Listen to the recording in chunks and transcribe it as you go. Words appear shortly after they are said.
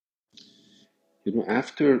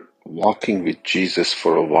After walking with Jesus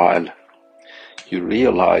for a while, you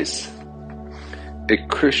realize a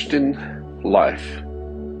Christian life,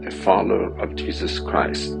 a follower of Jesus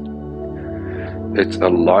Christ, it's a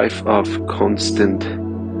life of constant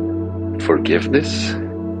forgiveness,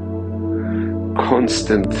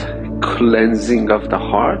 constant cleansing of the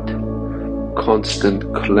heart,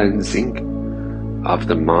 constant cleansing of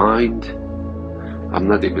the mind. I'm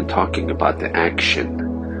not even talking about the action.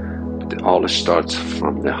 It all starts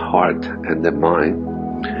from the heart and the mind,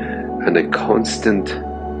 and a constant,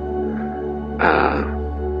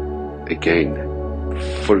 again,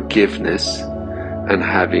 forgiveness and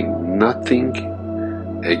having nothing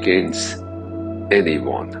against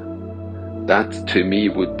anyone. That to me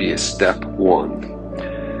would be a step one.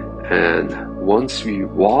 And once we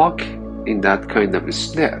walk in that kind of a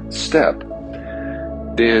step,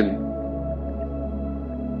 then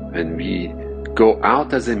when we go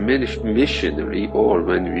out as a missionary, or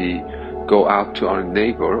when we go out to our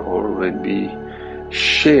neighbor, or when we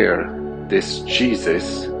share this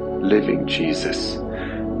Jesus, living Jesus,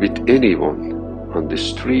 with anyone on the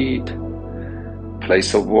street,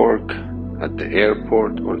 place of work, at the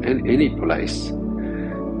airport, or in any place,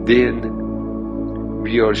 then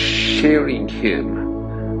we are sharing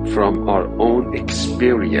Him from our own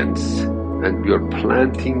experience, and we are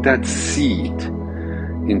planting that seed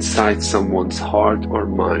inside someone's heart or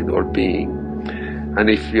mind or being. And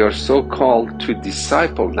if we are so called to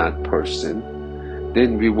disciple that person,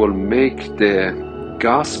 then we will make the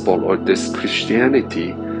gospel or this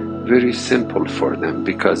Christianity very simple for them,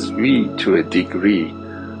 because we, to a degree,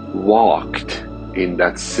 walked in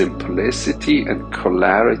that simplicity and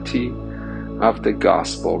clarity of the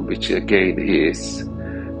gospel, which again is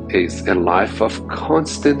a life of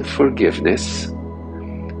constant forgiveness,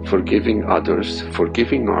 forgiving others,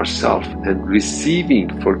 forgiving ourselves, and receiving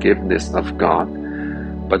forgiveness of God.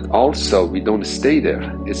 But also, we don't stay there.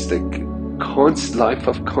 It's the life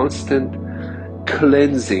of constant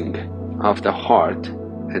cleansing of the heart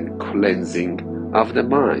and cleansing of the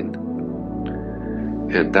mind.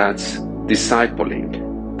 And that's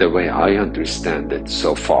discipling, the way I understand it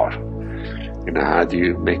so far. How do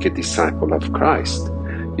you make a disciple of Christ?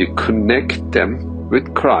 You connect them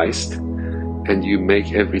with Christ, and you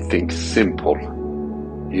make everything simple,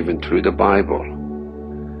 even through the Bible.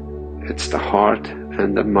 It's the heart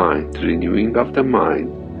and the mind, renewing of the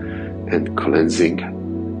mind and cleansing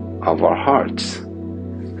of our hearts.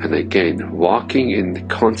 And again, walking in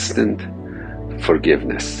constant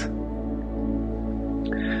forgiveness.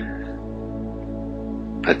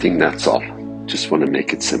 I think that's all. Just want to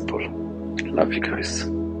make it simple. Love you guys.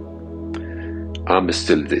 I'm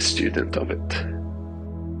still the student of it.